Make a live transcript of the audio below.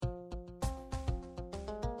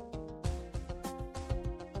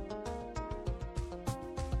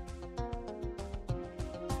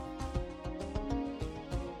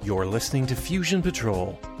You're listening to Fusion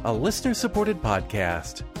Patrol, a listener-supported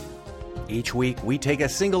podcast. Each week, we take a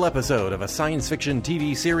single episode of a science fiction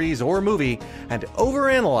TV series or movie and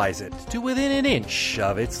overanalyze it to within an inch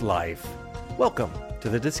of its life. Welcome to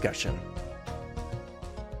the discussion.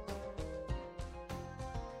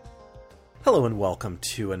 Hello and welcome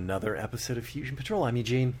to another episode of Fusion Patrol. I'm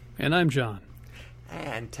Eugene. And I'm John.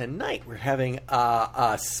 And tonight we're having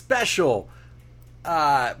a special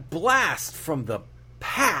blast from the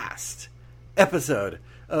past episode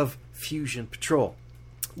of Fusion Patrol.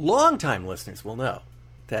 Longtime listeners will know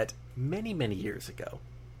that many, many years ago,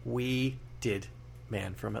 we did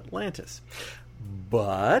Man from Atlantis.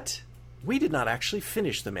 But we did not actually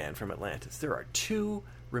finish the Man from Atlantis. There are 2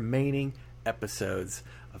 remaining episodes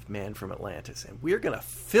of Man from Atlantis. And we're going to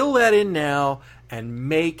fill that in now and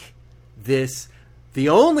make this the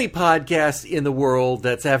only podcast in the world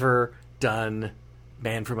that's ever done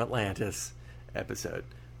Man from Atlantis episode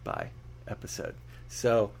by episode.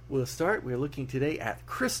 So we'll start. We're looking today at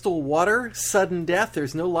Crystal Water, Sudden Death.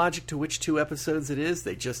 There's no logic to which 2 episodes it is.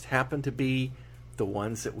 They just happen to be the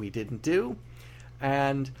ones that we didn't do.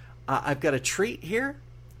 And I've got a treat here.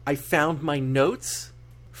 I found my notes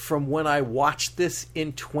from when I watched this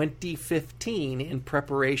in 2015 in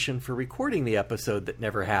preparation for recording the episode that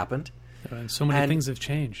never happened. And so many things have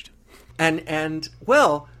changed. And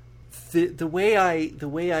well, the way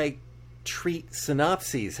I treat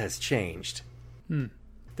synopses has changed.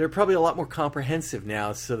 They're probably a lot more comprehensive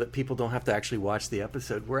now so that people don't have to actually watch the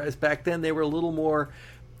episode. Whereas back then they were a little more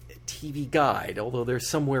TV guide, although they're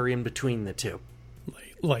somewhere in between the 2.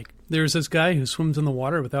 Like there's this guy who swims in the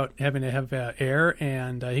water without having to have air,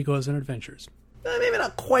 and he goes on adventures. Maybe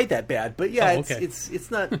not quite that bad, but yeah, okay.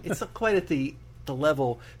 it's not quite at the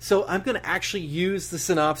level. So I'm going to actually use the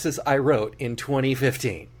synopsis I wrote in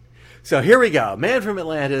 2015. So here we go. Man from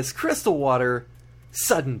Atlantis, Crystal Water,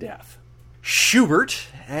 Sudden Death. Schubert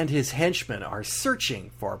and his henchmen are searching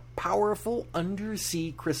for powerful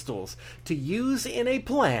undersea crystals to use in a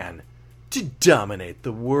plan to dominate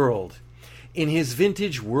the world. In his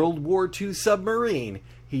vintage World War II submarine,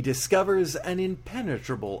 he discovers an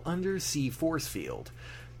impenetrable undersea force field.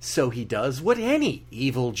 So he does what any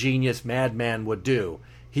evil genius madman would do.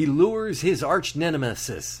 He lures his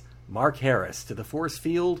arch-nemesis, Mark Harris, to the force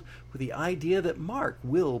field with the idea that Mark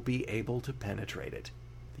will be able to penetrate it.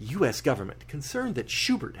 The U.S. government, concerned that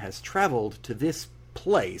Schubert has traveled to this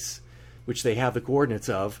place, which they have the coordinates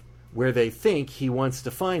of, where they think he wants to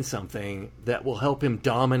find something that will help him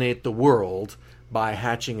dominate the world by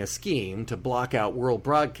hatching a scheme to block out world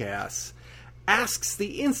broadcasts, asks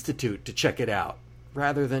the Institute to check it out,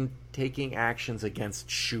 rather than taking actions against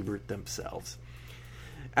Schubert themselves.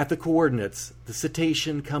 At the coordinates, the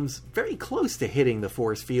cetacean comes very close to hitting the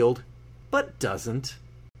force field, but doesn't.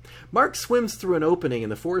 Mark swims through an opening in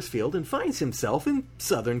the force field and finds himself in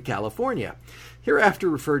Southern California, hereafter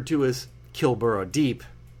referred to as Kilborough Deep.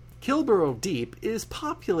 Kilborough Deep is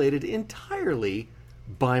populated entirely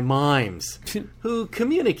by mimes, who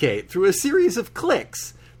communicate through a series of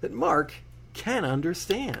clicks that Mark can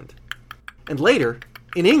understand. And later,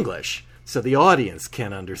 in English, so the audience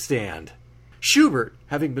can understand. Schubert,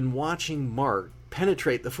 having been watching Mark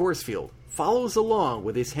penetrate the force field, follows along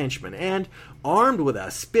with his henchmen and, armed with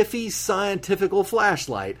a spiffy scientifical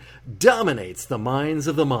flashlight, dominates the minds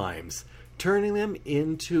of the mimes, turning them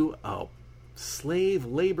into a slave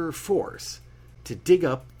labor force to dig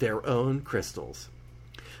up their own crystals.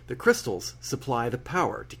 The crystals supply the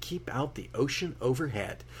power to keep out the ocean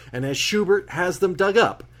overhead, and as Schubert has them dug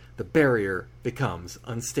up, the barrier becomes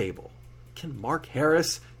unstable. Can Mark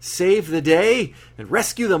Harris save the day and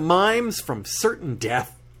rescue the mimes from certain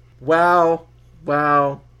death? Wow.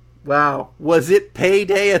 Was it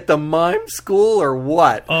payday at the mime school or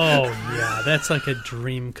what? Oh, yeah, that's like a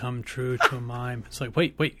dream come true to a mime. It's like,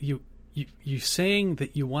 wait, you saying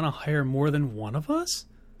that you want to hire more than one of us?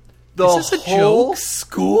 Is this a whole joke?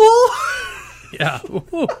 School? Yeah.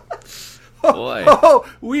 Ooh. Boy.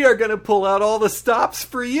 We are going to pull out all the stops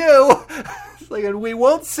for you. Like, and we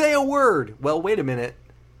won't say a word. Well, wait a minute.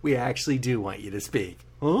 We actually do want you to speak.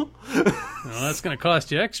 Huh? Well, that's going to cost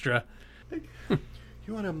you extra.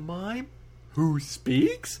 You want a mime who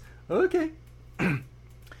speaks? Okay.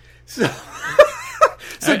 So,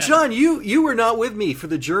 John, you were not with me for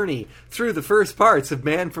the journey through the first parts of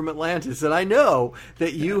Man from Atlantis, and I know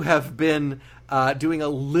that you have been doing a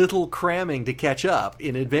little cramming to catch up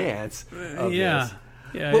in advance of this.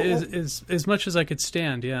 Yeah, as much as I could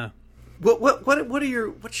stand, yeah.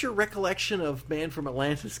 What's your recollection of Man from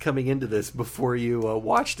Atlantis coming into this before you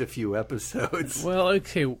watched a few episodes? Well,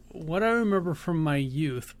 okay, what I remember from my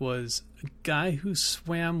youth was a guy who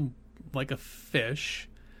swam like a fish,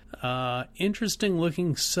 interesting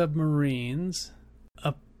looking submarines,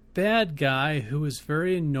 a bad guy who was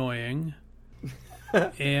very annoying,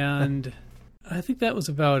 and I think that was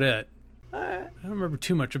about it. I don't remember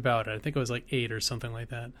too much about it. I think it was like 8 or something like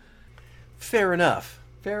that. Fair enough.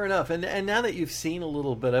 Fair enough. And now that you've seen a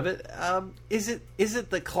little bit of it, is it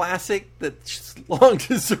the classic that just long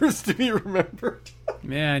deserves to be remembered?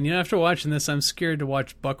 Man, after watching this, I'm scared to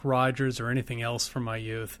watch Buck Rogers or anything else from my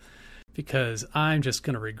youth because I'm just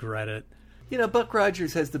going to regret it. Buck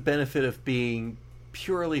Rogers has the benefit of being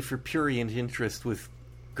purely for prurient interest with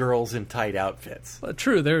girls in tight outfits. Well,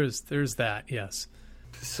 true, there's that, yes.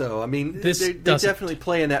 So, I mean, they're definitely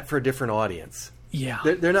playing that for a different audience. Yeah.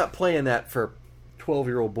 They're not playing that for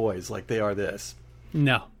 12-year-old boys like they are this.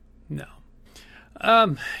 No.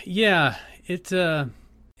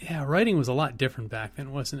 Writing was a lot different back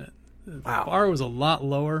then, wasn't it? The bar was a lot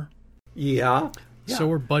lower. Yeah. So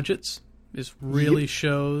were budgets. This really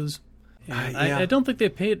shows. And I don't think they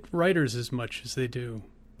paid writers as much as they do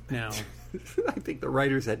now. I think the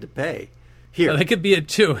writers had to pay. Here. That could be it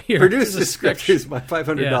too. Here. Produce the script. Here's my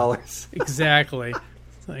 $500. Yeah, exactly.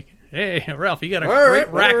 It's like, hey, Ralph, you got a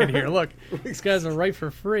great racket here. Look, these guys will write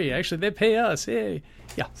for free. Actually, they pay us. Hey.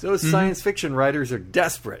 Yeah. So science fiction writers are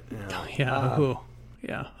desperate.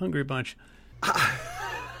 Hungry bunch.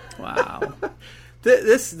 Wow.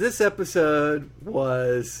 This episode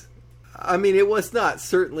was... I mean, it was not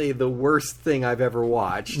certainly the worst thing I've ever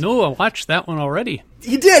watched. No, I watched that one already.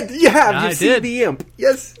 You did? You have? Yeah, You've seen The Imp?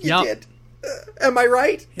 Yes, you did. Am I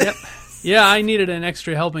right? Yep. Yeah, I needed an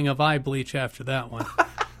extra helping of eye bleach after that one.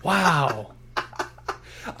 Wow.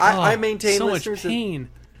 I maintain, so listeners, much pain.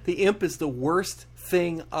 The Imp is the worst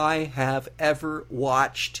thing I have ever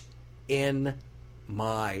watched in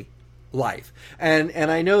my life. And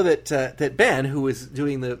I know that Ben, who was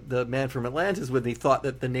doing the Man from Atlantis with me, thought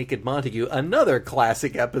that The Naked Montague, another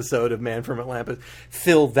classic episode of Man from Atlantis,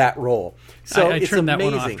 filled that role. So I it's turned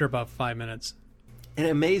amazing. that one off after about 5 minutes. It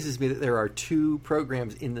amazes me that there are 2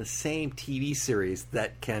 programs in the same TV series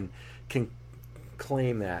that can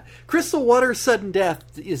claim that. Crystal Water Sudden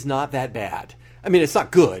Death is not that bad. I mean, it's not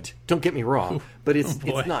good. Don't get me wrong, but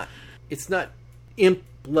it's not Imp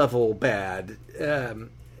level bad.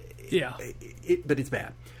 Yeah, but it's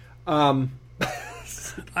bad.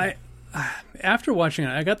 After watching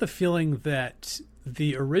it, I got the feeling that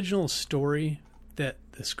the original story that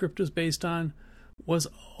the script was based on was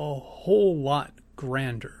a whole lot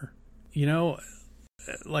grander.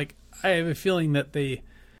 Like I have a feeling that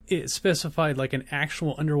it specified like an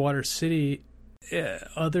actual underwater city,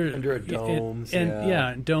 under domes,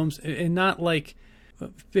 domes, and not like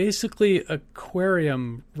basically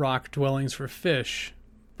aquarium rock dwellings for fish,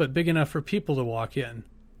 but big enough for people to walk in.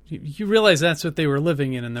 You realize that's what they were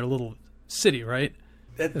living in their little city, right?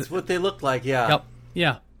 That's what they looked like, yeah. Yep.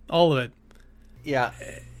 Yeah, all of it. Yeah.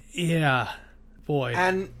 Yeah. Boy.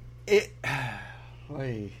 And it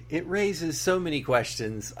raises so many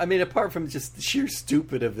questions. I mean, apart from just the sheer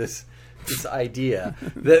stupid of this idea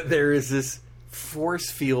that there is this force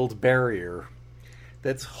field barrier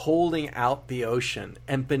that's holding out the ocean,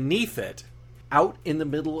 and beneath it, out in the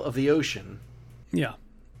middle of the ocean,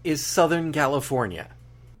 is Southern California.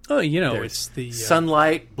 Oh, There's it's the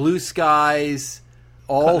sunlight, blue skies,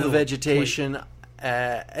 all the vegetation.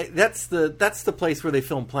 That's the place where they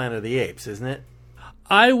filmed Planet of the Apes, isn't it?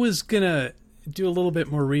 I was gonna do a little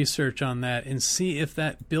bit more research on that and see if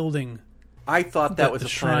that building. I thought that was a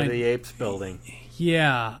Planet of the Apes building.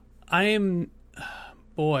 Yeah,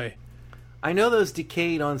 boy. I know those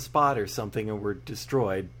decayed on spot or something and were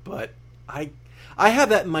destroyed, but I have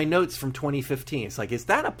that in my notes from 2015. It's like, is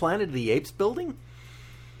that a Planet of the Apes building?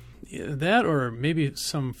 Yeah, that, or maybe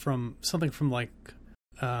something from like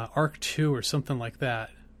Arc 2 or something like that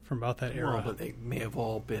from about that era. Well, but they may have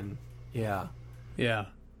all been, yeah,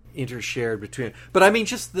 intershared between. But I mean,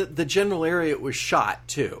 just the general area it was shot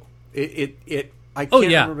too. I can't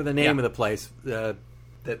remember the name of the place that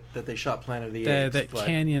they shot Planet of the Apes. That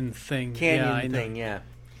canyon thing.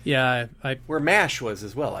 Yeah. I where MASH was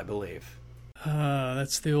as well, I believe.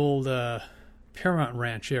 That's the old Paramount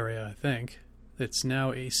Ranch area, I think. It's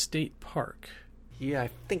now a state park. Yeah, I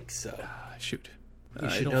think so. Shoot. You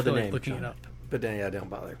should know the name. Looking it up. But don't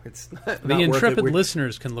bother. It's not the intrepid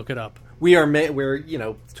listeners can look it up. We're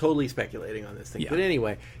totally speculating on this thing. Yeah. But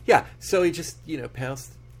anyway, so he just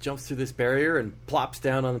jumps through this barrier and plops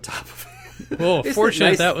down on the top of it. Well,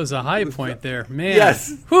 fortunately, that was a high point there, man.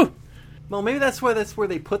 Yes. Whew. Well, maybe that's where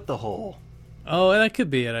they put the hole. Oh, that could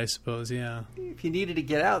be it, I suppose. Yeah. If you needed to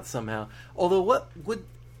get out somehow. Although, what would?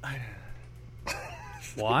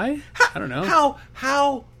 Why? I don't know.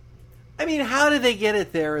 How? I mean, how did they get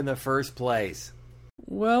it there in the first place?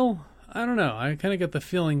 Well, I don't know. I kind of get the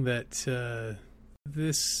feeling that the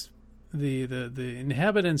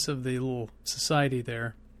inhabitants of the little society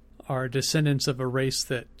there are descendants of a race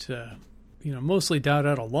that mostly died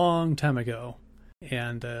out a long time ago,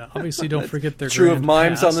 and obviously don't forget their true grand of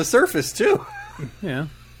mimes past. on the surface too. Yeah.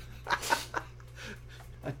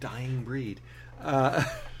 A dying breed.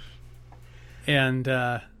 And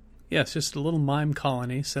it's just a little mime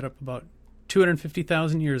colony set up about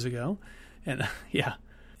 250,000 years ago, and yeah.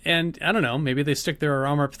 And I don't know, maybe they stick their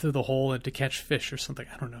arm up through the hole to catch fish or something.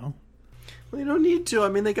 I don't know. Well, you don't need to. I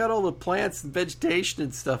mean, they got all the plants and vegetation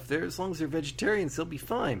and stuff there. As long as they're vegetarians, they'll be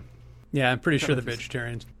fine. Yeah, I'm pretty sure they're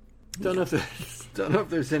vegetarians. Don't know if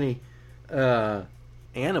there's any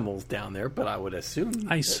animals down there, but I would assume.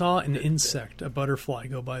 I saw an insect, a butterfly,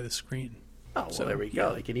 go by the screen. Oh, well, there we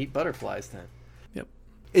go. They can eat butterflies then. Yep.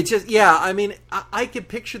 It's just, yeah, I mean, I could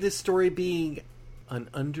picture this story being an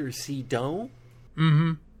undersea dome.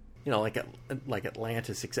 Mm-hmm. You know, like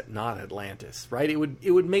Atlantis, except not Atlantis, right? It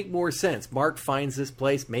would make more sense. Mark finds this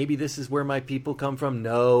place. Maybe this is where my people come from.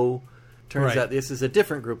 No. Turns out this is a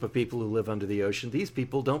different group of people who live under the ocean. These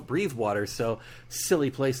people don't breathe water, so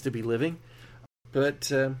silly place to be living.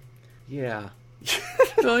 But, yeah.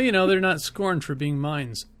 Well, they're not scorned for being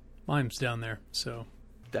mimes down there, so.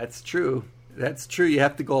 That's true. That's true. You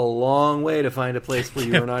have to go a long way to find a place where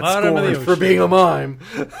you're not Bottom of the scorned for ocean. being a mime.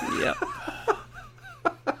 Yep.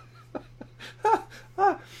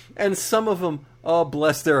 And some of them, oh,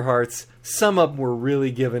 bless their hearts, some of them were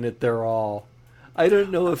really giving it their all. I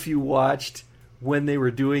don't know if you watched when they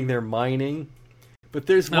were doing their mining, but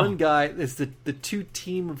there's one guy, there's the two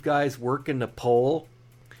team of guys working the pole,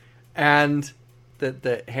 and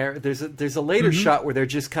there's a later shot where they're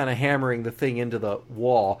just kind of hammering the thing into the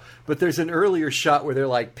wall, but there's an earlier shot where they're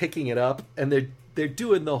like picking it up, and they're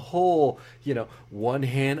doing the whole, one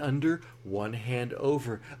hand under, one hand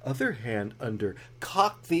over, other hand under,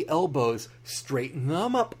 cock the elbows, straighten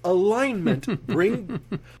them up, alignment,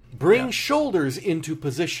 bring shoulders into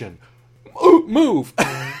position, move.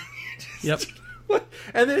 Yep.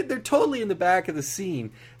 And they're totally in the back of the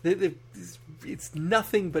scene. It's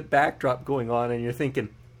nothing but backdrop going on, and you're thinking,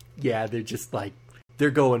 yeah, they're just like,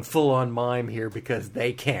 they're going full on mime here because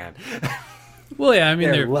they can. Well, yeah, I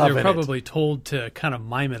mean, they're loving probably told to kind of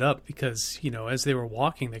mime it up because, as they were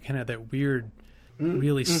walking, they kind of had that weird,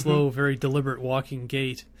 really slow, very deliberate walking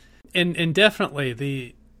gait. And definitely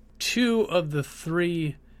the two of the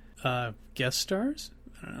three guest stars,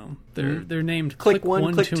 I don't know, they're named Click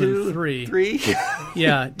 1, Click 2, and 3. 3.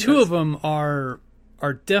 Yeah, two of them are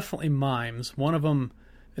definitely mimes. One of them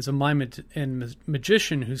is a mime and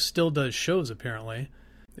magician who still does shows, apparently.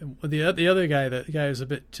 The other guy, the guy is a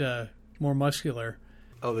bit more muscular.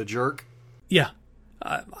 Oh, the jerk? Yeah.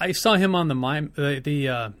 I saw him on the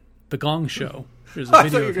Gong Show. There's a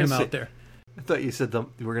video of him out there. I thought you said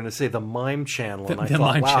you were going to say the Mime Channel, and I the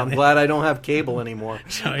thought, Mime wow, Channel. I'm glad I don't have cable anymore.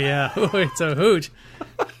 Oh, yeah. Oh, it's a hoot.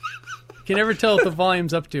 You can never tell if the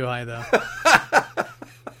volume's up too high, though.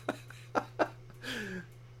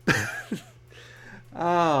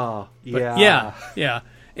 Oh, yeah. But yeah.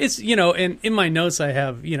 It's, in my notes I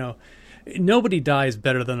have, nobody dies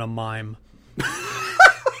better than a mime.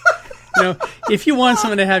 If you want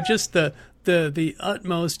someone to have just the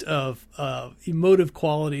utmost of emotive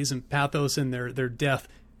qualities and pathos in their death,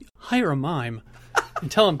 hire a mime and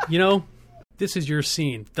tell them, this is your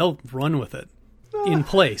scene. They'll run with it in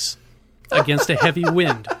place against a heavy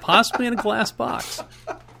wind, possibly in a glass box.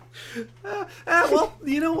 Well,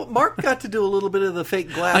 Mark got to do a little bit of the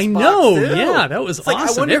fake glass I know, box too. yeah, that was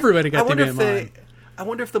awesome. Everybody got to be a mime. I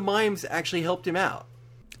wonder if the mimes actually helped him out.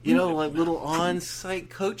 Like little on-site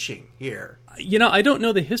coaching here. I don't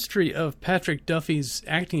know the history of Patrick Duffy's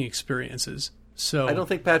acting experiences, so I don't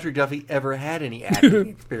think Patrick Duffy ever had any acting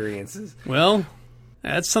experiences. Well,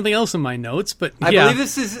 that's something else in my notes, but I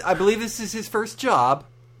believe this is his first job.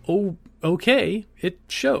 Oh, okay, it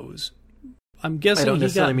shows. I'm guessing I don't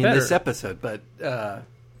necessarily mean better. this episode, but well,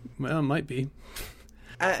 it might be.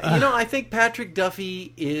 I think Patrick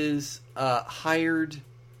Duffy is hired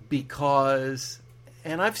because,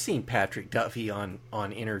 and I've seen Patrick Duffy on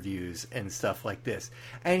interviews and stuff like this,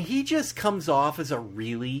 and he just comes off as a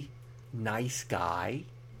really nice guy.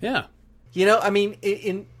 Yeah.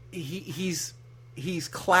 He's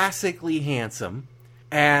classically handsome,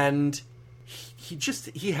 and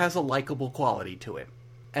he has a likable quality to him.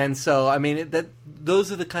 And so, those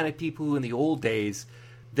are the kind of people who in the old days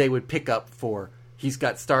they would pick up for, he's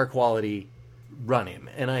got star quality, run him.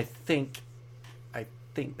 And I think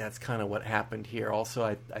that's kind of what happened here. Also,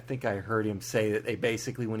 I think I heard him say that they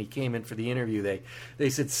basically, when he came in for the interview, they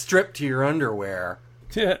said, strip to your underwear.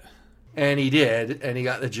 Yeah. And he did, and he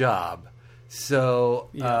got the job. So,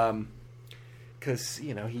 Yeah. because,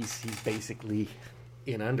 he's basically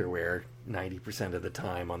in underwear 90% of the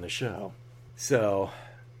time on the show. So,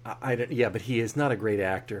 I don't, yeah, but he is not a great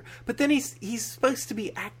actor. But then he's supposed to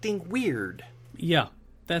be acting weird. Yeah.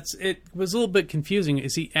 It was a little bit confusing.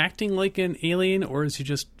 Is he acting like an alien, or is he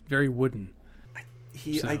just very wooden?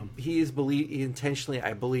 He is intentionally,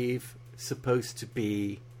 I believe, supposed to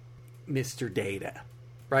be Mr. Data,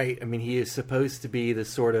 right? I mean, he is supposed to be the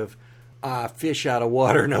sort of fish out of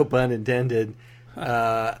water, no pun intended.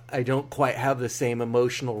 I don't quite have the same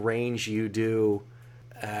emotional range you do.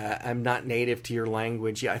 I'm not native to your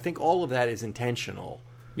language. Yeah, I think all of that is intentional.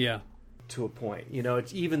 Yeah. To a point.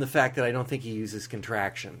 It's even the fact that I don't think he uses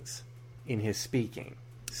contractions in his speaking.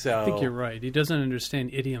 So I think you're right. He doesn't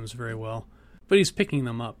understand idioms very well, but he's picking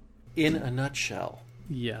them up. In a nutshell.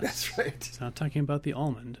 Yes. That's right. He's not talking about the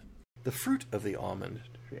almond. The fruit of the almond,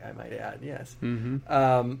 I might add, yes.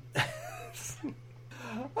 Mm-hmm.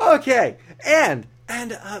 Okay. And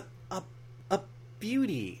a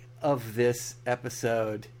beauty of this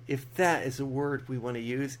episode, if that is a word we want to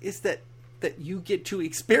use, is that you get to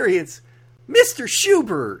experience Mr.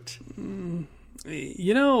 Schubert.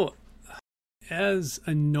 As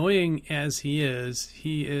annoying as he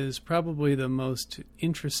is probably the most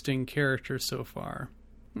interesting character so far.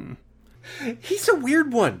 He's a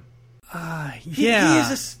weird one.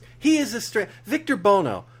 Yeah. He is a Victor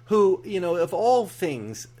Bono, who, of all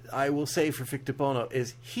things, I will say for Victor Bono,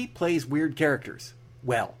 is he plays weird characters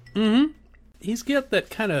well. Mm-hmm. He's got that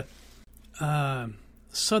kind of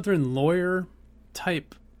Southern lawyer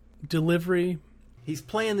type delivery. He's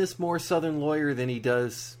playing this more Southern lawyer than he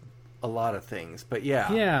does a lot of things, but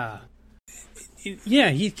yeah.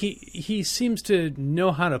 He seems to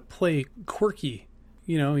know how to play quirky.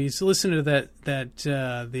 He's listening to that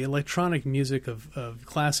the electronic music of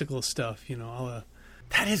classical stuff. All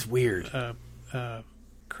that is weird.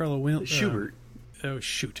 Carla Schubert. Oh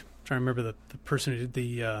shoot! I'm trying to remember the person who did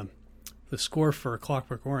the score for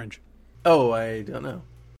Clockwork Orange. Oh, I don't know.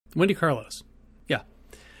 Wendy Carlos. Yeah.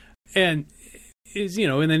 And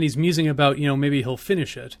and then he's musing about, maybe he'll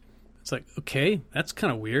finish it. It's like, okay, that's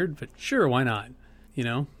kind of weird, but sure, why not?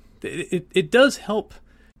 It does help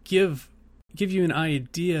give you an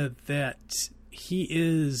idea that he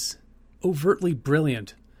is overtly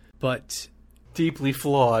brilliant, but deeply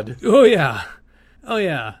flawed. Oh yeah.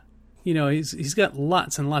 He's got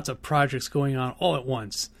lots and lots of projects going on all at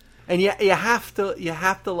once. And you have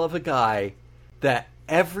to love a guy that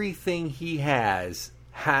everything he has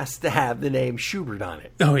to have the name Schubert on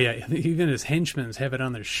it. Oh yeah, even his henchmen have it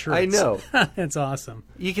on their shirts. I know. That's awesome.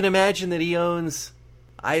 You can imagine that he owns,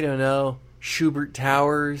 I don't know, Schubert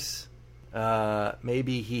Towers.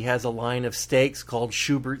 Maybe he has a line of steaks called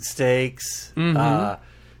Schubert Steaks. Mm-hmm.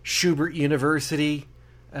 Schubert University.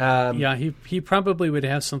 Yeah, he probably would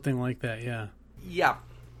have something like that. Yeah.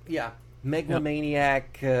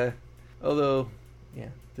 Megalomaniac. Although,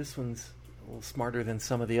 this one's a little smarter than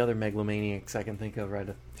some of the other megalomaniacs I can think of right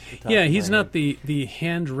at the top. Yeah, he's not the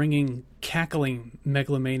hand-wringing, cackling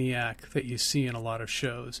megalomaniac that you see in a lot of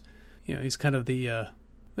shows. He's kind of the,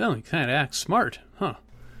 he kind of acts smart, huh?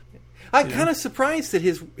 I'm kind of surprised that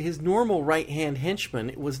his normal right-hand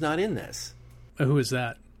henchman was not in this. Who is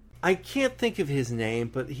that? I can't think of his name,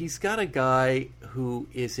 but he's got a guy who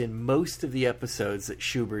is in most of the episodes that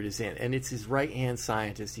Schubert is in, and it's his right-hand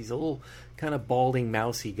scientist. He's a little kind of balding,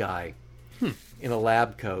 mousy guy in a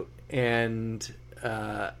lab coat, and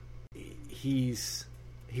he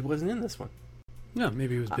wasn't in this one. No,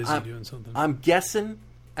 maybe he was busy doing something. I'm guessing,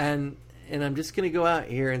 and I'm just going to go out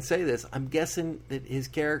here and say this, I'm guessing that his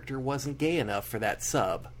character wasn't gay enough for that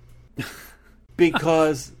sub.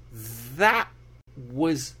 Because that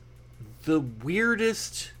was the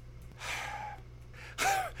weirdest...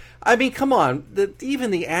 I mean, come on.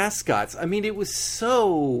 Even the ascots. I mean, it was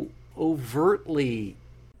so overtly...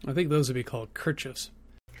 I think those would be called kerchiefs.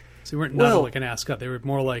 So they weren't knotted like an ascot. They were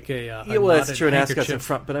more like a that's true. An ascot's in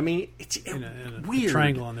front. But I mean, it's weird. A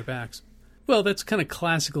triangle on their backs. Well, that's kind of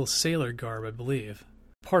classical sailor garb, I believe.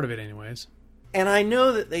 Part of it, anyways. And I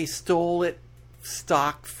know that they stole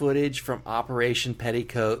stock footage from Operation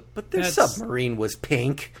Petticoat, but their submarine was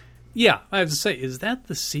pink. Yeah, I have to say, is that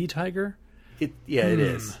the Sea Tiger? It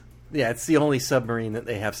is. Yeah, it's the only submarine that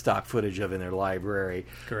they have stock footage of in their library.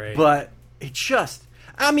 Great. But it just...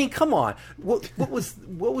 I mean, come on. What was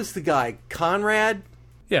the guy? Conrad?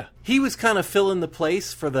 Yeah. He was kind of filling the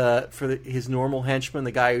place for his normal henchman,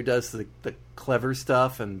 the guy who does the clever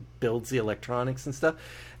stuff and builds the electronics and stuff.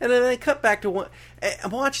 And then they cut back to one. I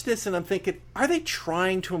watched this and I'm thinking, are they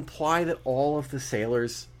trying to imply that all of the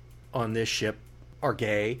sailors on this ship are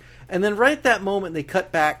gay. And then right at that moment, they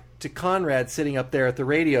cut back to Conrad sitting up there at the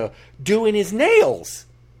radio doing his nails.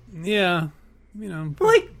 Yeah, you know.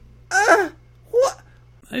 Like, what?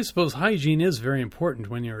 I suppose hygiene is very important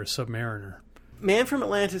when you're a submariner. Man from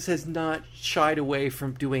Atlantis has not shied away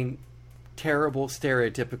from doing terrible,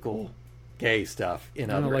 stereotypical gay stuff in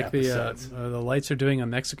other episodes. The lights are doing a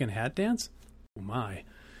Mexican hat dance? Oh, my.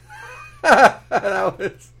 that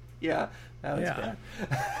was bad.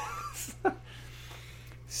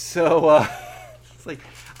 So, it's like,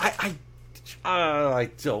 I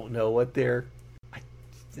don't know what they're...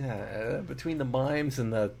 between the mimes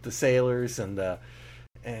and the sailors and the...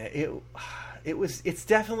 It's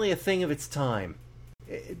definitely a thing of its time.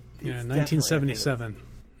 1977.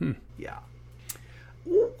 Yeah.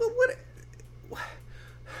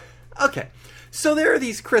 Okay, so there are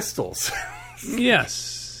these crystals.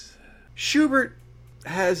 Yes. Schubert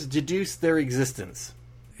has deduced their existence.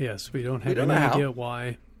 Yes, we don't have any idea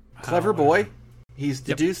why. Clever boy. He's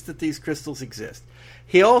deduced that these crystals exist.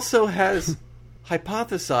 He also has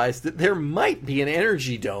hypothesized that there might be an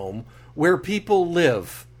energy dome where people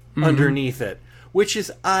live underneath it, which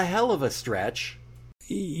is a hell of a stretch.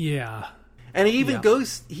 Yeah. And he even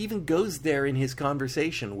goes there in his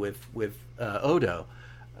conversation with Odo.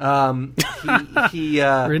 Rene,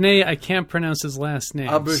 I can't pronounce his last name.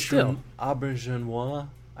 Auberginois,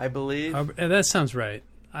 I believe. That sounds right.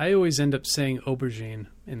 I always end up saying aubergine,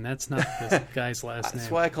 and that's not this guy's last name.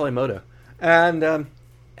 That's why I call him Odo. And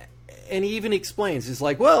he even explains, he's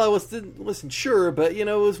like, well, I wasn't sure, but, it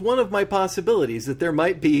was one of my possibilities that there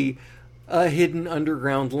might be a hidden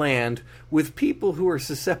underground land with people who are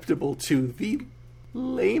susceptible to the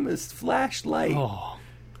lamest flashlight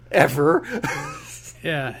ever.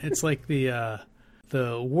 Yeah, it's like the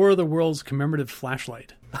War of the Worlds commemorative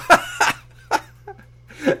flashlight.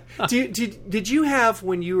 Did you have,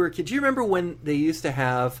 when you were a kid, do you remember when they used to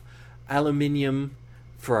have aluminium,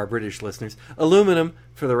 for our British listeners, aluminum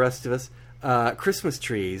for the rest of us, Christmas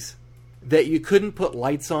trees that you couldn't put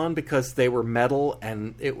lights on because they were metal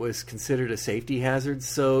and it was considered a safety hazard?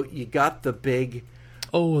 So you got the big...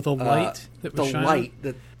 Oh, the light that was shining? Light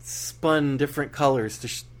that spun different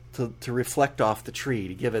colors to reflect off the tree,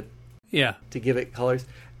 to give it colors.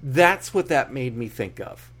 That's what that made me think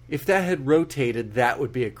of. If that had rotated, that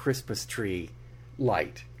would be a Christmas tree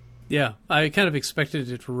light. Yeah, I kind of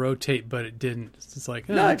expected it to rotate, but it didn't. It's like,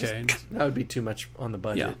 okay. That would be too much on the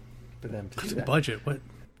budget for them to do that. Budget? What?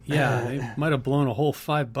 Yeah, they might have blown a whole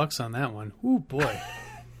 $5 on that one. Ooh, boy.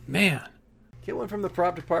 Man. Get one from the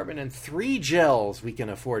prop department and 3 gels we can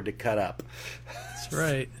afford to cut up. That's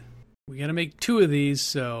right. We got to make 2 of these,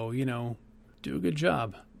 so, do a good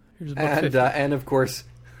job. Here's $1.50.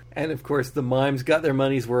 And of course, the mimes got their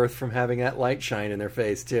money's worth from having that light shine in their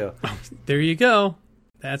face too. There you go.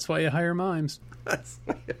 That's why you hire mimes. That's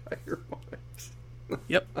why you hire mimes.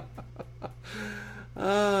 Yep.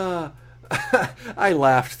 I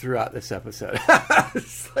laughed throughout this episode.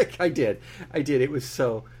 It's like I did. It was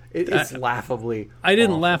so. It's laughably. I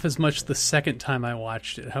didn't awful. laugh as much the second time I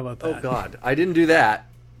watched it. How about that? Oh God, I didn't do that.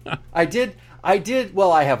 I did.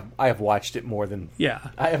 Well, I have watched it more than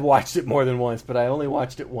I have watched it more than once, but I only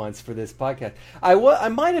watched it once for this podcast. I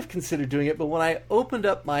might have considered doing it, but when I opened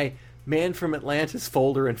up my Man from Atlantis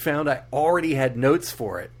folder and found I already had notes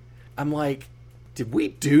for it, I'm like, did we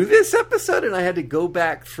do this episode? And I had to go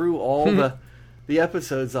back through all the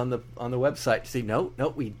episodes on the website to see, no,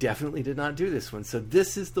 we definitely did not do this one. So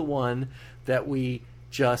this is the one that we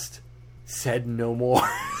just said no more.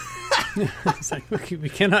 It's like, we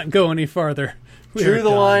cannot go any farther. Drew the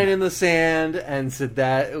line in the sand and said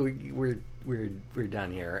that we're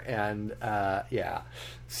done here. And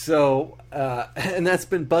so and that's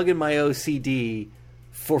been bugging my OCD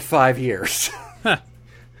for 5 years.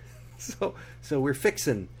 So we're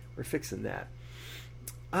fixing that.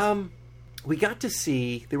 We got to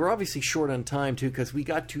see, they were obviously short on time too, because we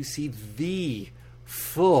got to see the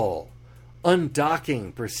full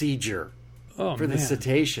undocking procedure for the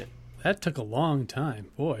cetacean. That took a long time,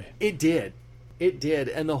 boy. It did,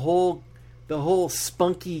 and the whole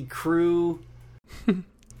spunky crew,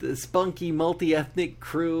 the spunky multi-ethnic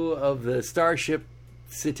crew of the Starship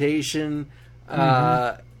Cetacean,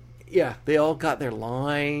 they all got their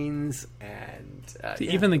lines, and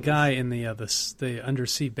even the guy in the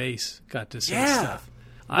undersea base got to see stuff.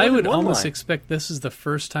 I would almost expect this is the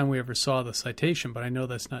first time we ever saw the citation, but I know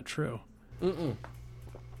that's not true.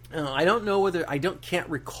 I don't know can't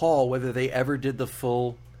recall whether they ever did the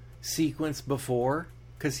full sequence before,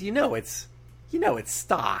 because it's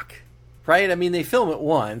stock, right? I mean, they film it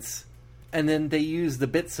once, and then they use the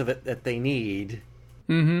bits of it that they need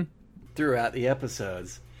throughout the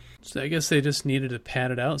episodes. So I guess they just needed to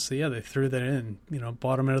pad it out. So yeah, they threw that in,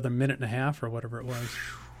 bought them another minute and a half or whatever it was.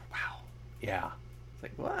 Wow. Yeah. It's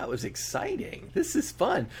like, wow, that was exciting. This is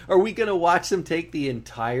fun. Are we going to watch them take the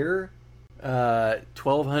entire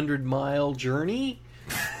 1,200-mile journey?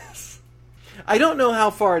 I don't know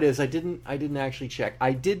how far it is. I didn't actually check.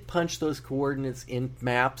 I did punch those coordinates in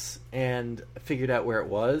maps and figured out where it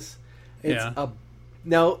was. It's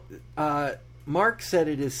now, Mark said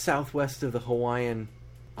it is southwest of the Hawaiian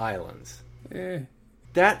Islands.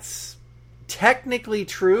 That's technically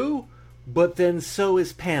true, but then so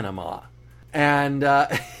is Panama. And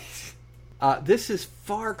this is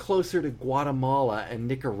far closer to Guatemala and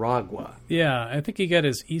Nicaragua. Yeah, I think he got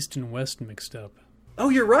his east and west mixed up. Oh,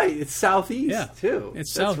 you're right. It's southeast, too.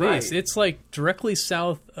 It's southeast. Right. It's like directly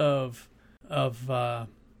south of San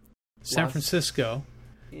Francisco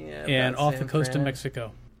and off the coast of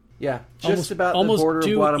Mexico. Yeah, just about the border of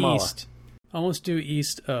Guatemala. Almost due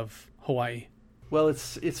east of Hawaii. Well,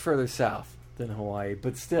 it's further south than Hawaii,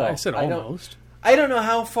 but still. I said almost. I don't know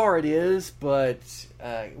how far it is, but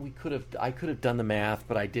I could have done the math,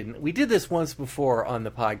 but I didn't. We did this once before on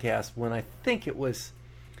the podcast when I think it was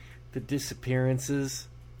the disappearances.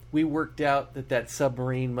 We worked out that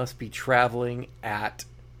submarine must be traveling at,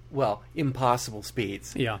 impossible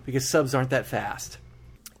speeds. Yeah. Because subs aren't that fast.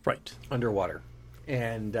 Right. Underwater.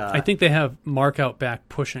 And I think they have Mark out back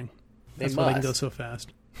pushing. That's why they can go so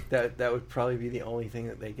fast. That would probably be the only thing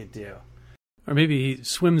that they could do. Or maybe he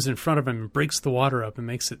swims in front of him and breaks the water up and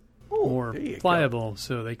makes it more pliable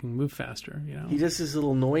so they can move faster. He does his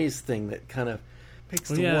little noise thing that kind of makes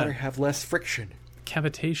the water have less friction.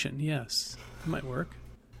 Cavitation, yes. It might work.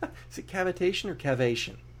 Is it cavitation or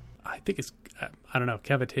cavation? I think it's, I don't know,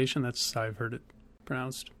 cavitation. That's how I've heard it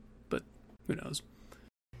pronounced. But who knows?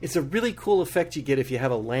 It's a really cool effect you get if you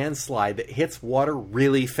have a landslide that hits water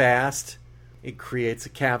really fast. It creates a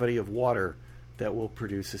cavity of water that will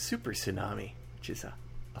produce a super tsunami, which is a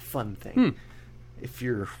fun thing if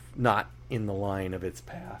you're not in the line of its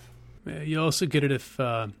path. You also get it if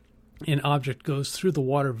an object goes through the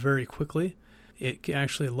water very quickly. It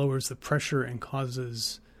actually lowers the pressure and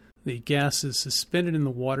causes the gases suspended in the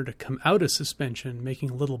water to come out of suspension,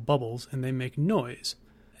 making little bubbles, and they make noise.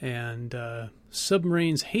 And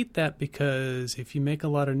submarines hate that because if you make a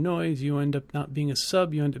lot of noise, you end up not being a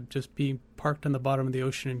sub. You end up just being parked on the bottom of the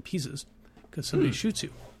ocean in pieces because somebody shoots you.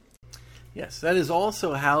 Yes, that is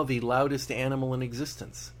also how the loudest animal in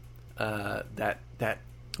existence, that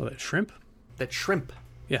shrimp? That shrimp.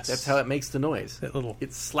 Yes. That's how it makes the noise. That little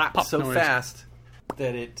it slaps so noise. fast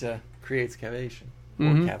that it creates cavation or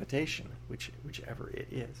cavitation, whichever it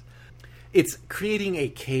is. It's creating a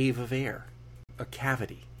cave of air, a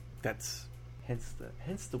cavity. That's hence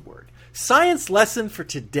the word. Science lesson for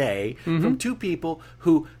today from two people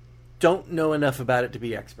who don't know enough about it to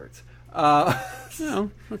be experts.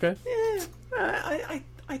 Okay. I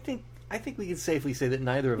think we can safely say that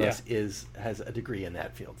neither of us has a degree in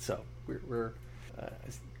that field. So we're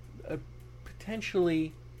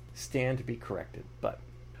potentially stand to be corrected. But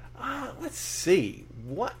let's see,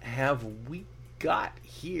 what have we got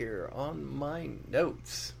here on my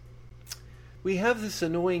notes? We have this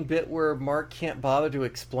annoying bit where Mark can't bother to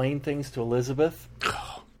explain things to Elizabeth.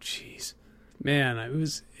 Oh, jeez. Man,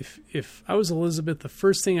 if I was Elizabeth, the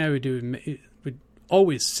first thing I would do would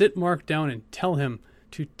always sit Mark down and tell him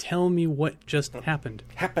to tell me what just happened.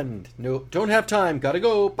 No, don't have time. Gotta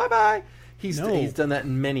go. Bye-bye. He's done that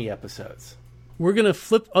in many episodes. We're going to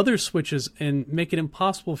flip other switches and make it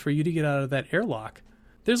impossible for you to get out of that airlock.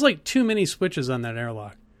 There's like too many switches on that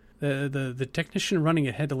airlock. The technician running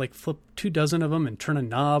it had to like flip 24 of them and turn a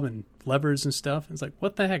knob and levers and stuff. It's like,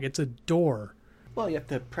 what the heck? It's a door. Well, you have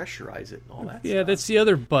to pressurize it and all that stuff. Yeah, that's the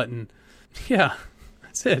other button. Yeah,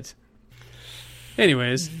 that's it.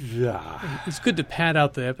 Anyways, it's good to pad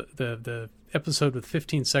out the episode with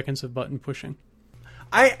 15 seconds of button pushing.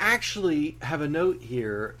 I actually have a note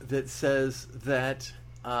here that says that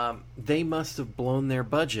they must have blown their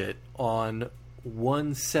budget on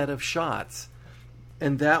one set of shots.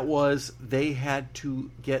 And that was they had to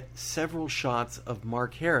get several shots of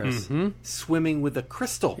Mark Harris swimming with a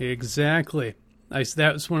crystal. Exactly.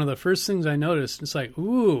 That was one of the first things I noticed. It's like,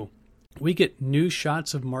 ooh, we get new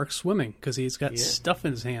shots of Mark swimming because he's got stuff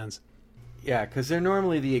in his hands. Yeah, because they're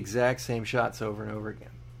normally the exact same shots over and over again.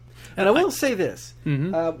 And I will say this.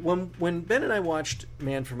 When Ben and I watched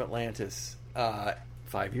Man from Atlantis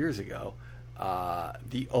 5 years ago,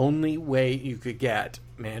 the only way you could get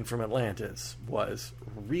Man from Atlantis was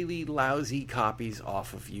really lousy copies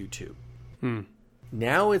off of YouTube.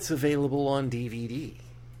 Now it's available on DVD.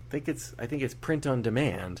 I think it's print on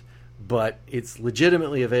demand, but it's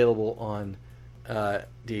legitimately available on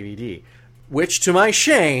DVD, which, to my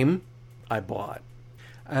shame, I bought.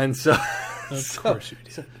 And so, Of course you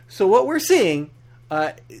did. So what we're seeing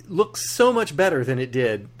looks so much better than it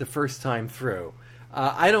did the first time through.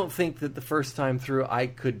 I don't think that the first time through I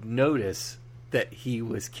could notice that he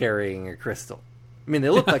was carrying a crystal. I mean, they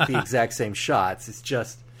look like the exact same shots. It's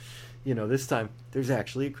just, this time there's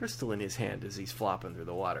actually a crystal in his hand as he's flopping through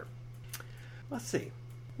the water. Let's see.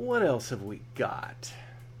 What else have we got?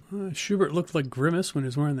 Schubert looked like Grimace when he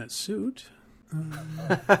was wearing that suit.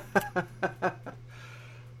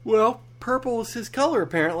 Well, purple is his color,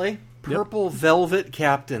 apparently. Purple velvet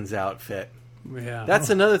captain's outfit. Yeah. That's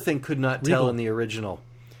another thing could not tell Regal. in the original.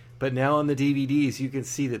 But now on the DVDs, you can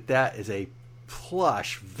see that is a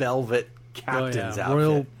plush velvet captain's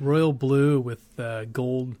outfit. Royal blue with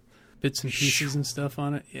gold bits and pieces and stuff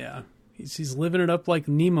on it. Yeah. He's living it up like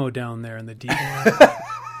Nemo down there in the deep.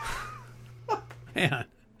 Man.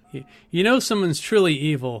 Someone's truly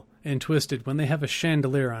evil and twisted when they have a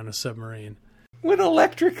chandelier on a submarine. With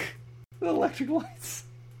electric lights.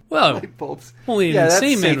 Well, Light bulbs. only an that's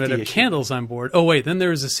insane man would safety have issue. candles on board. Oh, wait, then there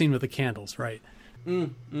was a scene with the candles, right?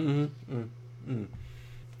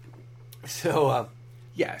 So,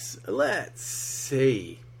 yes, let's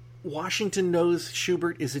see. Washington knows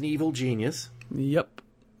Schubert is an evil genius. Yep.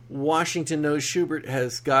 Washington knows Schubert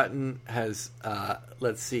has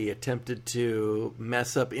attempted to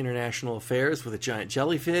mess up international affairs with a giant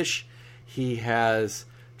jellyfish. He has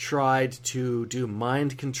tried to do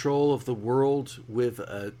mind control of the world with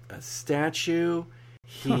a statue.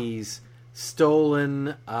 He's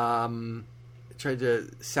stolen, tried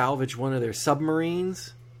to salvage one of their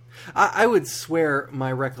submarines. I would swear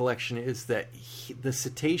my recollection is that the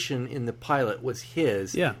cetacean in the pilot was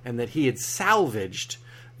his, and that he had salvaged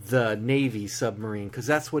the Navy submarine, because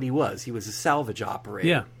that's what he was. He was a salvage operator.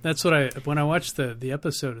 Yeah, that's what when I watched the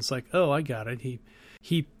episode, it's like, oh, I got it.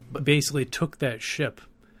 He basically took that ship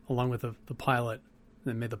along with the pilot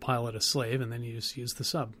and made the pilot a slave, and then he just used the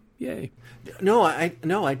sub. Yay. No, I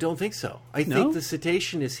don't think so. I think the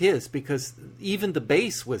cetacean is his, because even the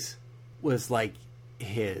base was like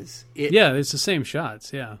his. It's the same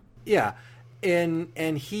shots, yeah. Yeah.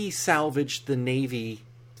 And he salvaged the Navy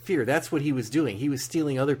sphere. That's what he was doing. He was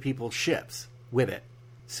stealing other people's ships with it.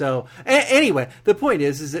 So, anyway, the point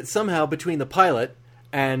is that somehow between the pilot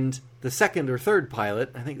and the second or third pilot,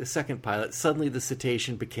 I think the second pilot, suddenly the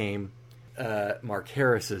cetacean became Mark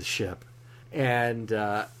Harris's ship. And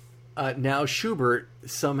now Schubert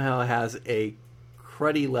somehow has a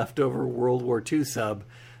cruddy leftover World War II sub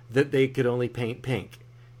that they could only paint pink.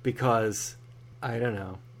 Because, I don't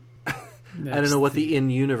know. I don't know what the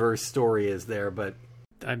in-universe story is there, but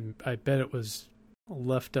I bet it was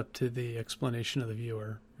left up to the explanation of the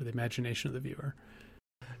viewer, or the imagination of the viewer.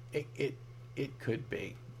 It could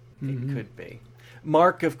be. It could be.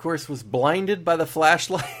 Mark, of course, was blinded by the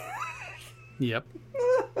flashlight. Yep.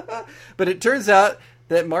 But it turns out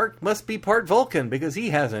that Mark must be part Vulcan, because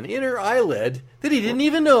he has an inner eyelid that he didn't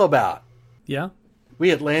even know about. Yeah?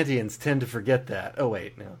 We Atlanteans tend to forget that. Oh,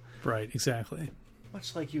 wait, no. Right, exactly.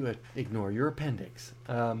 Much like you ignore your appendix.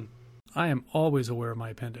 I am always aware of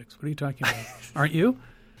my appendix. What are you talking about? Aren't you?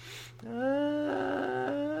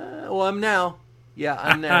 Well, I'm now. Yeah,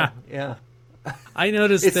 I'm now. Yeah. I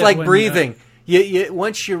noticed it's that like when, breathing. You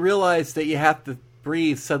once you realize that you have to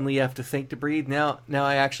breathe, suddenly you have to think to breathe. Now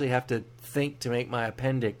I actually have to think to make my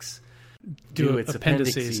appendix do its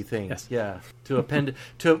appendixy thing. Yes. Yeah,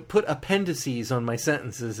 to put appendices on my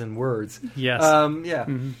sentences and words. Yes. Yeah.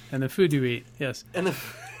 Mm-hmm. And the food you eat. Yes. And the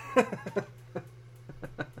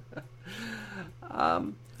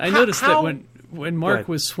I noticed that when Mark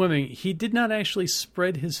was swimming, he did not actually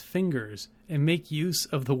spread his fingers and make use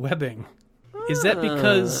of the webbing. Is that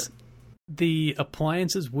because the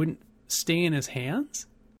appliances wouldn't stay in his hands?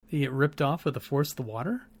 They get ripped off with the force of the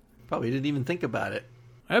water? Probably didn't even think about it.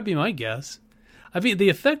 That'd be my guess. I mean, the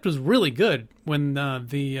effect was really good when I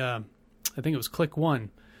think it was Click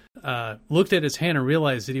One, looked at his hand and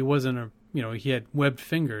realized that he wasn't he had webbed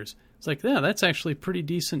fingers. It's like, yeah, that's actually pretty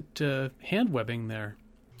decent hand webbing there.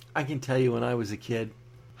 I can tell you when I was a kid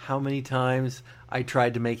how many times I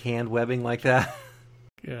tried to make hand webbing like that.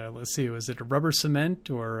 Yeah, let's see. Was it a rubber cement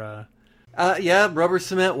or? Yeah, rubber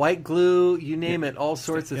cement, white glue, you name it, all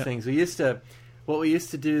sorts of things. What we used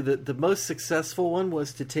to do, the most successful one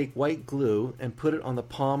was to take white glue and put it on the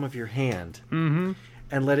palm of your hand and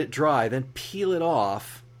let it dry, then peel it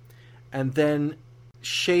off and then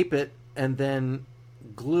shape it and then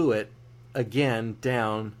glue it again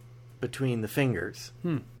down between the fingers.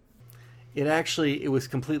 It was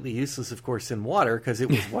completely useless, of course, in water because it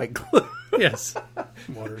was white glue. Yes.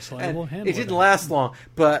 Water soluble hand. It didn't last long,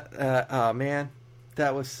 but oh man,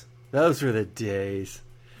 Those were the days.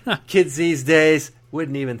 Kids these days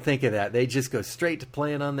wouldn't even think of that. They just go straight to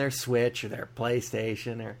playing on their Switch or their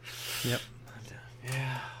PlayStation or. Yep.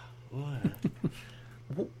 Yeah.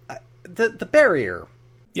 The barrier.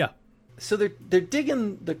 Yeah. So they're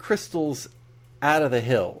digging the crystals out of the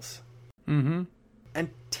hills. Mm-hmm. And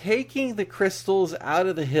taking the crystals out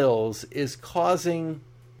of the hills is causing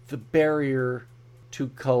the barrier to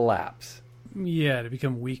collapse. Yeah, to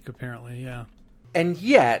become weak, apparently, yeah. And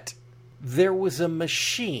yet, there was a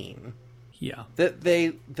machine Yeah. that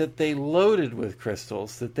they loaded with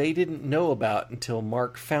crystals that they didn't know about until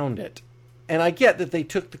Mark found it. And I get that they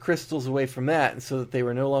took the crystals away from that, and so that they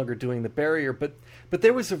were no longer doing the barrier, but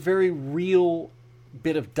there was a very real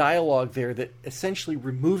bit of dialogue there that essentially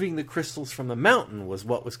removing the crystals from the mountain was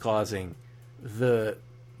what was causing the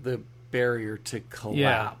barrier to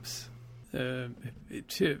collapse.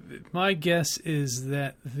 My guess is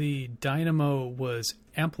that the dynamo was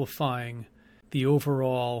amplifying the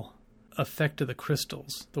overall effect of the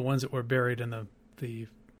crystals, the ones that were buried in the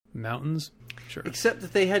mountains. Sure. Except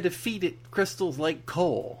that they had to feed it crystals like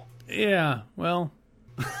coal. Yeah, well,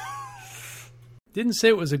 didn't say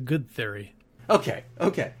it was a good theory. Okay.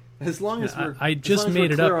 As long as I just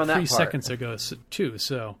made it up 3 seconds ago, too,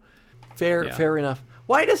 so... Fair enough.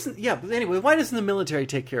 Why doesn't the military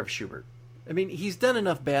take care of Schubert? I mean, he's done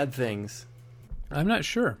enough bad things. I'm not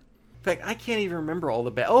sure. In fact, I can't even remember all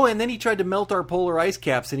the bad... Oh, and then he tried to melt our polar ice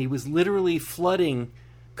caps, and he was literally flooding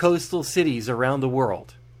coastal cities around the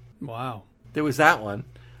world. Wow. There was that one.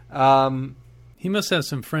 He must have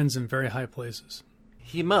some friends in very high places.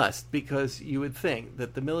 He must, because you would think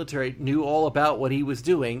that the military knew all about what he was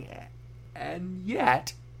doing, and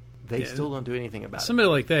yet they still don't do anything about it. Somebody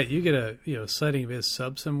like that, you get a sighting of his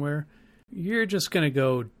sub somewhere, you're just going to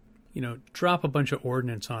go, drop a bunch of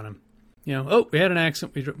ordnance on him. We had an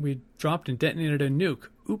accident, we dropped and detonated a nuke.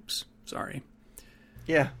 Oops, sorry.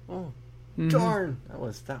 Yeah. Oh, darn. That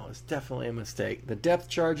was definitely a mistake. The depth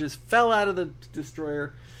charges fell out of the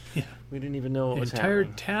destroyer. Yeah. We didn't even know what was happening. The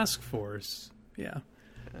entire task force. Yeah.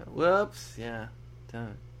 Whoops. Yeah.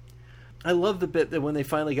 Done. I love the bit that when they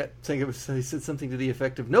finally got saying they said something to the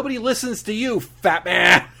effect of "Nobody listens to you, fat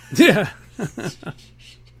man." Yeah.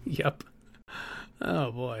 Yep.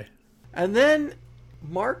 Oh boy. And then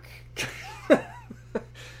Mark.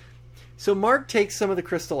 So Mark takes some of the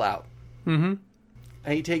crystal out. Mm-hmm.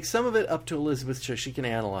 And he takes some of it up to Elizabeth so she can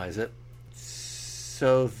analyze it.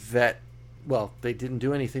 So that, they didn't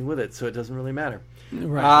do anything with it, so it doesn't really matter.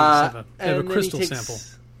 Right. They have a crystal he takes sample.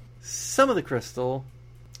 Some of the crystal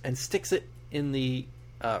and sticks it in the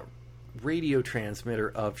radio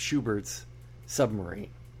transmitter of Schubert's submarine.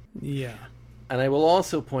 Yeah. And I will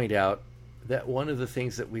also point out that one of the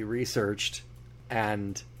things that we researched,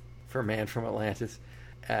 and for Man from Atlantis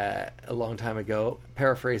a long time ago,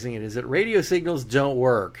 paraphrasing it, is that radio signals don't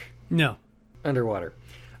work. No. Underwater.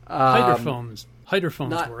 Hydrophones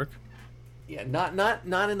work. Yeah,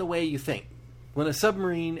 not in the way you think. When a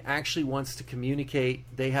submarine actually wants to communicate,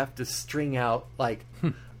 they have to string out like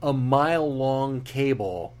a mile-long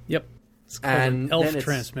cable. Yep. It's called an ELF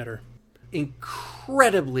transmitter.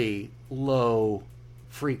 Incredibly low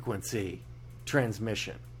frequency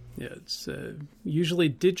transmission. Yeah, it's usually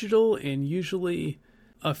digital and usually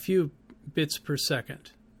a few bits per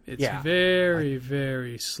second. It's very,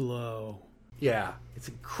 very slow. Yeah, it's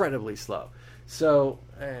incredibly slow. So,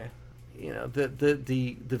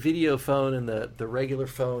 the video phone and the regular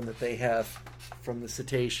phone that they have from the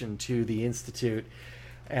Cetacean to the Institute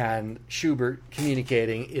and Schubert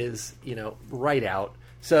communicating is, right out.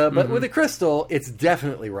 So, but with the crystal, it's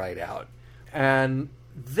definitely right out. And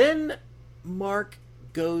then Mark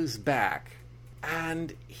goes back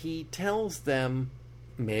and he tells them,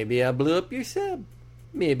 maybe I blew up your sub.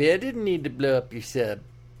 Maybe I didn't need to blow up your sub.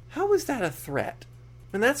 How was that a threat?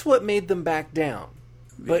 And that's what made them back down.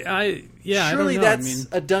 But I don't surely know. that's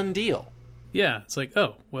a done deal. Yeah, it's like,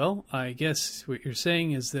 oh, well, I guess what you're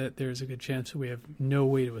saying is that there's a good chance that we have no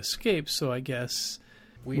way to escape, so I guess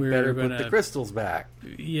we better put the crystals back.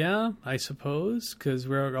 Yeah, I suppose, because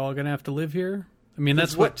we're all going to have to live here. I mean,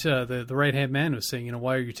 that's what the right-hand man was saying,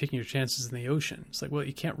 why are you taking your chances in the ocean? It's like, well,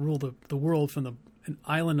 you can't rule the world from an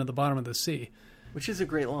island at the bottom of the sea. Which is a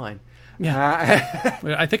great line. Yeah.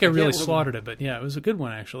 I think I really slaughtered it, but yeah, it was a good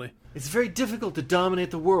one, actually. It's very difficult to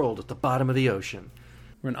dominate the world at the bottom of the ocean.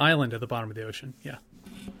 We're an island at the bottom of the ocean, yeah.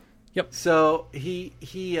 Yep. So he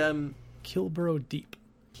Kilborough Deep.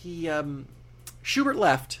 Schubert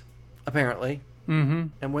left, apparently,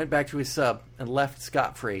 and went back to his sub and left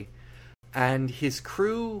scot-free. And his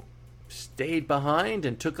crew stayed behind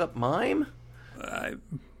and took up mime?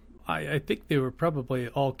 I think they were probably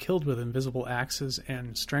all killed with invisible axes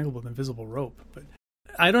and strangled with invisible rope. But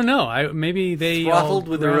I don't know. Maybe they Throttled all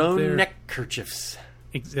with their grabbed own neckerchiefs.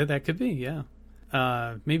 That could be, yeah.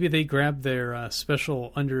 Maybe they grabbed their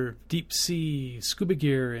special under deep sea scuba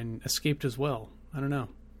gear and escaped as well. I don't know.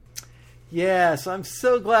 Yes, I'm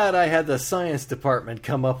so glad I had the science department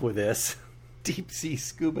come up with this. Deep sea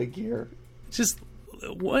scuba gear. Just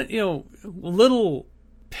little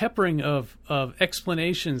peppering of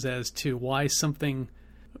explanations as to why something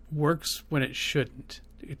works when it shouldn't.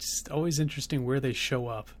 It's always interesting where they show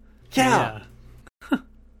up. Yeah.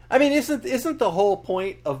 I mean, isn't the whole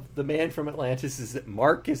point of The Man from Atlantis is that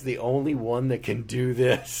Mark is the only one that can do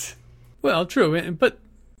this? Well, true, but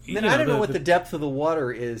I don't know what the depth of the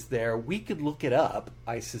water is there. We could look it up,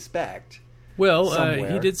 I suspect. Well,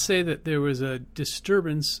 he did say that there was a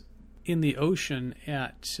disturbance in the ocean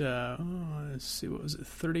at, let's see, what was it,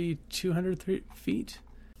 3,200 feet?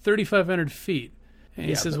 3,500 feet. And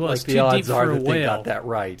he says, well, it's too deep for a whale. They got that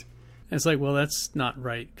right. And it's like, well, that's not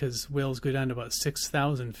right, because whales go down to about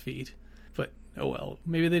 6,000 feet. But, oh well,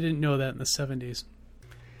 maybe they didn't know that in the 70s.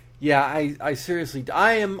 Yeah, I seriously,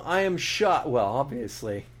 I am shocked. Well,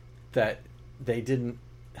 obviously, that they didn't.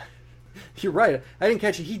 You're right. I didn't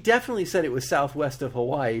catch it. He definitely said it was southwest of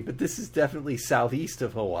Hawaii, but this is definitely southeast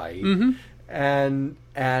of Hawaii. Mm-hmm.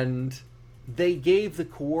 And they gave the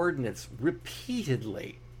coordinates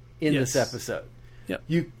repeatedly in this episode. Yep.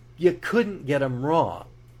 You couldn't get them wrong.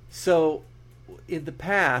 So, in the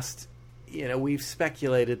past, we've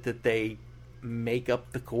speculated that they make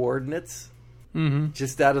up the coordinates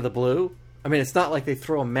just out of the blue. I mean, it's not like they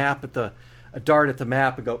throw a dart at the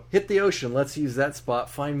map and go, hit the ocean, let's use that spot,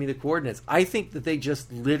 find me the coordinates. I think that they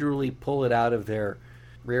just literally pull it out of their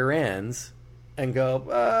rear ends and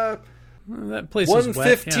go, that place is wet.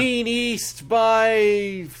 115 east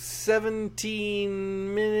by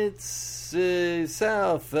 17 minutes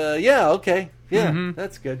south. Okay. Yeah,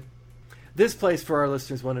 that's good. This place, for our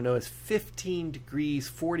listeners want to know, is 15 degrees,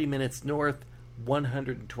 40 minutes north,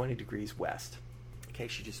 120 degrees west. In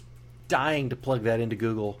case you're just dying to plug that into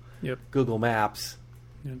Google Maps.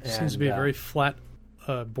 It seems to be a very flat,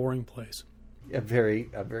 boring place. A very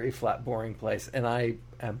flat, boring place. And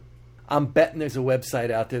I'm betting there's a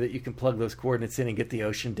website out there that you can plug those coordinates in and get the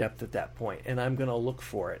ocean depth at that point. And I'm going to look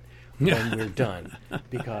for it when we're done,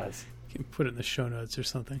 because you can put it in the show notes or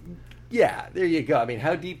something. Yeah, there you go. I mean,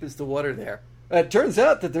 how deep is the water there? It turns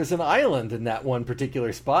out that there's an island in that one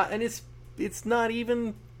particular spot, and it's not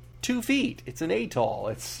even 2 feet. It's an atoll.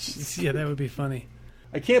 It's just, yeah, that would be funny.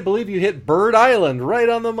 I can't believe you hit Bird Island right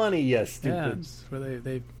on the money. Yes, stupid.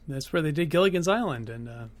 Yeah, that's where they did Gilligan's Island, and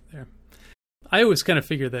there. I always kind of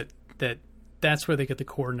figure that's where they get the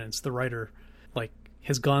coordinates. The writer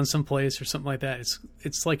has gone someplace or something like that.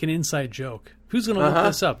 It's like an inside joke. Who's going to look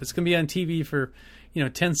this up? It's going to be on TV for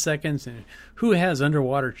 10 seconds, and who has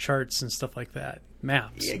underwater charts and stuff like that?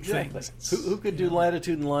 Maps. Yeah, exactly. Who could do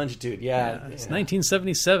latitude and longitude? Yeah. It's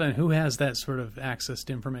 1977. Who has that sort of access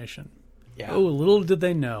to information? Yeah. Oh, little did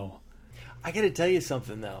they know. I got to tell you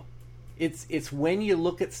something, though. It's when you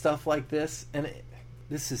look at stuff like this, and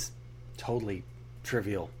this is totally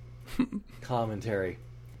trivial commentary.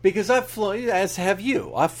 Because I've flown, as have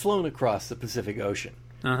you, I've flown across the Pacific Ocean.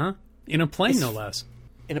 In a plane, no less.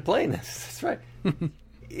 In a plane, that's right.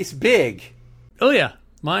 It's big. Oh, yeah.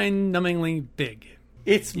 Mind-numbingly big.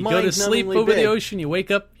 It's you go to sleep over the ocean, you wake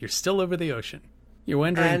up, you're still over the ocean. You're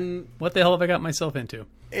wondering, what the hell have I got myself into?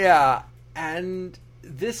 Yeah, and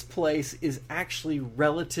this place is actually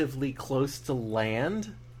relatively close to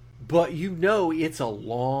land, but it's a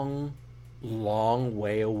long, long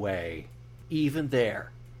way away, even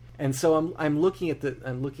there. And so I'm looking at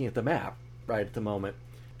the map right at the moment,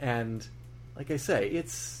 and like I say, it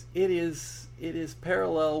is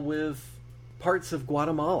parallel with parts of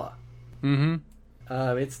Guatemala.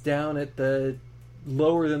 It's down at the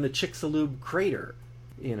lower than the Chicxulub crater,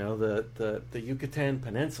 the Yucatan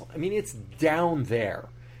Peninsula. I mean, it's down there,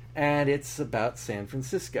 and it's about San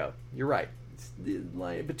Francisco. You're right. It's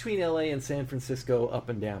between LA and San Francisco, up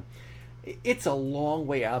and down. It's a long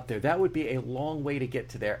way out there. That would be a long way to get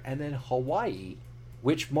to there. And then Hawaii,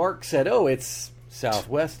 which Mark said, it's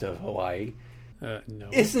southwest of Hawaii, no.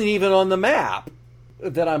 isn't even on the map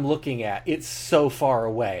that I'm looking at. It's so far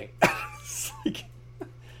away. It's like,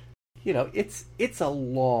 it's a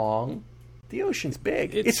long... The ocean's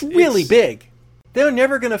big. It's really big. They're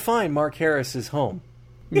never going to find Mark Harris's home.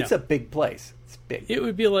 It's a big place. It's big. It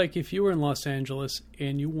would be like if you were in Los Angeles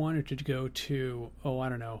and you wanted to go to, I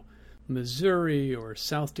don't know, Missouri or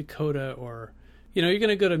South Dakota, or you're going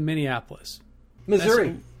to go to Minneapolis.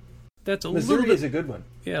 Missouri. That's a Missouri little is bit, a good one.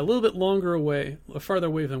 yeah, a little bit longer away, farther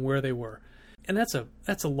away than where they were, and that's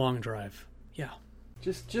a long drive. Yeah.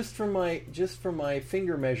 Just from my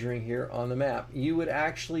finger measuring here on the map,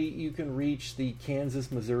 you can reach the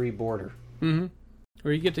Kansas-Missouri border. Mm-hmm.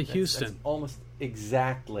 Or you get to Houston. That's almost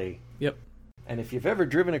exactly. Yep. And if you've ever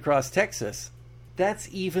driven across Texas, that's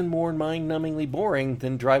even more mind-numbingly boring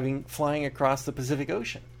than flying across the Pacific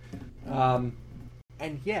Ocean.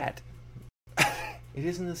 And yet, it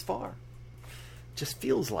isn't as far. Just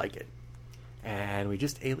feels like it. And we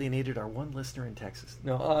just alienated our one listener in Texas.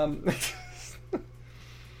 No,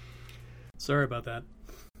 Sorry about that.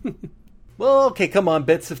 Well, okay, come on,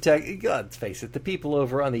 bits of Texas. God, let's face it, the people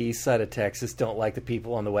over on the east side of Texas don't like the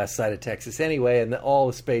people on the west side of Texas anyway, and all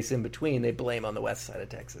the space in between they blame on the west side of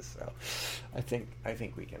Texas. So I think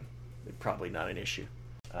we can. Probably not an issue.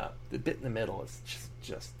 The bit in the middle is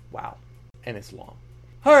just wow, and it's long.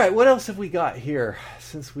 All right, what else have we got here?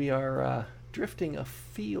 Since we are drifting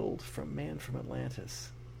afield from Man from Atlantis.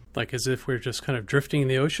 Like as if we're just kind of drifting in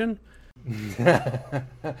the ocean?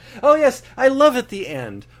 Oh yes, I love at the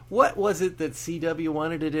end. What was it that CW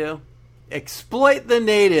wanted to do? Exploit the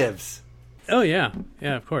natives. Oh yeah,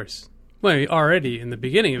 of course. Well, already in the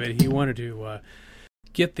beginning of it, he wanted to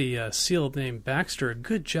get the SEAL named Baxter a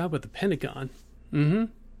good job with the Pentagon.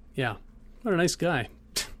 Mm-hmm. Yeah, what a nice guy.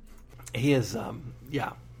 He is.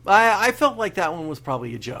 Yeah, I felt like that one was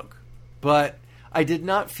probably a joke, but I did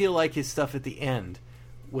not feel like his stuff at the end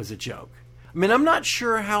was a joke. I mean, I'm not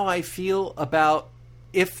sure how I feel about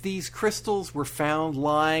if these crystals were found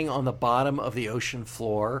lying on the bottom of the ocean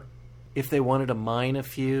floor, if they wanted to mine a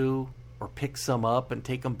few or pick some up and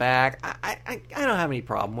take them back. I don't have any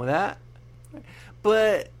problem with that.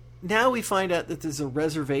 But now we find out that there's a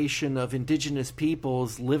reservation of indigenous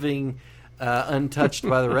peoples living untouched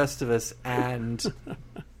by the rest of us, and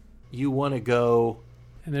you want to go...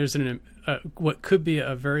 And there's what could be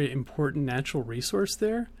a very important natural resource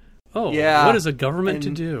there? Oh, yeah. What is a government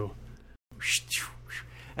to do?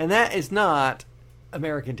 And that is not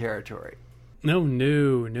American territory. No.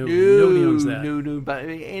 Nobody owns that. No. By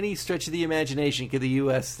any stretch of the imagination could the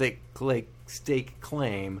U.S. stake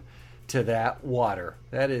claim to that water.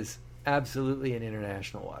 That is absolutely in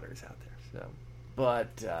international waters out there. So,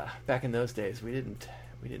 but back in those days, we didn't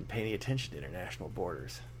pay any attention to international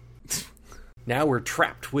borders. Now we're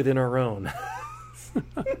trapped within our own.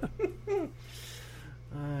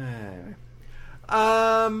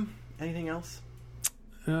 Anything else?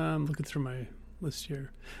 I'm looking through my list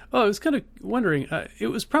here. Oh, I was kind of wondering. It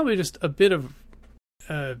was probably just a bit of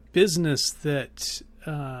business that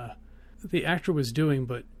the actor was doing,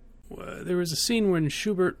 but there was a scene when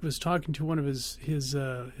Schubert was talking to one of his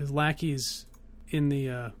lackeys in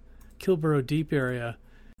the Kilborough Deep area.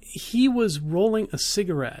 He was rolling a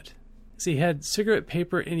cigarette. So he had cigarette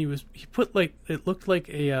paper, and he put it looked like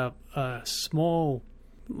a small,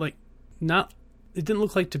 not. It didn't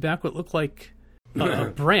look like tobacco. It looked like a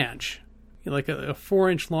branch, like a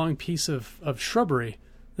 4-inch long piece of shrubbery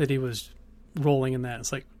that he was rolling in that.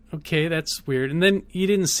 It's like, okay, that's weird. And then you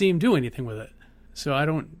didn't see him do anything with it. So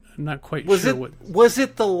I'm not quite sure. Was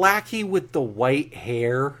it the lackey with the white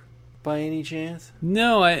hair by any chance?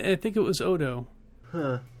 No, I think it was Odo.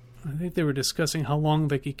 Huh. I think they were discussing how long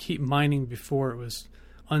they could keep mining before it was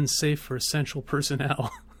unsafe for essential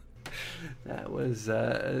personnel. That was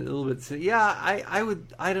a little bit... Yeah,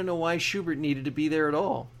 I don't know why Schubert needed to be there at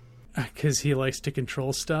all. Because he likes to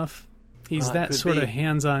control stuff. He's that sort of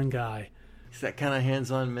hands-on guy. He's that kind of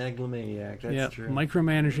hands-on megalomaniac. That's true.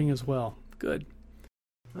 Micromanaging as well. Good.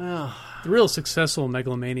 Oh. The real successful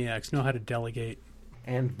megalomaniacs know how to delegate.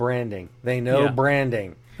 And branding. They know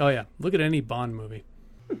branding. Oh, yeah. Look at any Bond movie.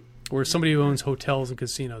 Or somebody who owns hotels and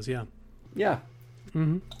casinos, yeah. Yeah.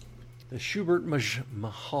 Mm-hmm. The Schubert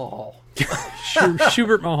Mahal.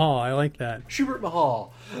 Schubert Mahal, I like that. Schubert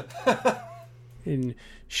Mahal. In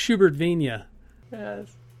Schubertvania.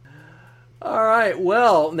 Yes. All right,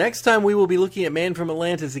 well, next time we will be looking at Man from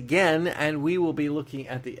Atlantis again, and we will be looking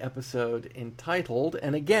at the episode entitled,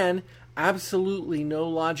 and again, absolutely no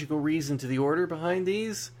logical reason to the order behind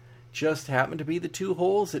these, just happened to be the two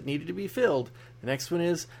holes that needed to be filled. The next one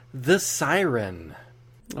is The Siren.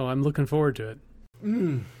 Oh, I'm looking forward to it.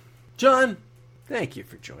 John, thank you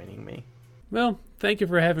for joining me. Well, thank you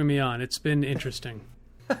for having me on. It's been interesting.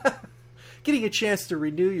 Getting a chance to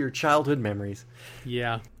renew your childhood memories.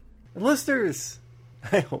 Yeah. And listeners,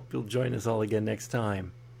 I hope you'll join us all again next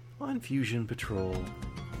time on Fusion Patrol.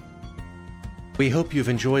 We hope you've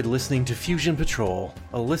enjoyed listening to Fusion Patrol,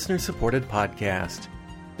 a listener-supported podcast.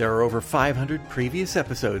 There are over 500 previous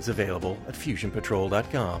episodes available at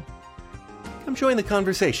FusionPatrol.com. Come join the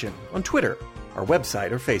conversation on Twitter our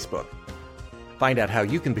website, or Facebook. Find out how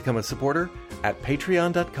you can become a supporter at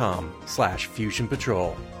patreon.com/Fusion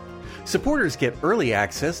Patrol. Supporters get early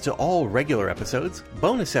access to all regular episodes,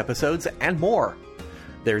 bonus episodes, and more.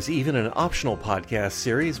 There's even an optional podcast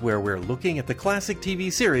series where we're looking at the classic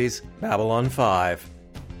TV series Babylon 5.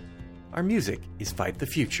 Our music is Fight the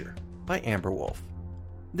Future by Amber Wolf.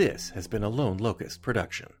 This has been a Lone Locust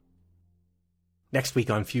production. Next week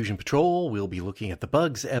on Fusion Patrol, we'll be looking at the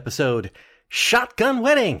Bugs episode Shotgun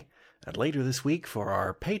Wedding. And later this week, for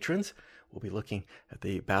our patrons, we'll be looking at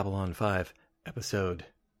the Babylon 5 episode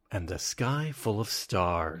And the Sky Full of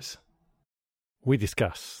Stars. We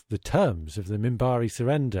discuss the terms of the Minbari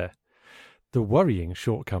surrender, the worrying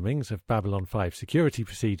shortcomings of Babylon 5 security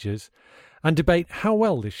procedures, and debate how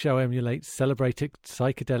well this show emulates celebrated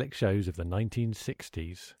psychedelic shows of the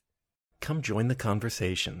 1960s. Come join the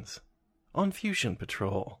conversations on Fusion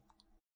Patrol.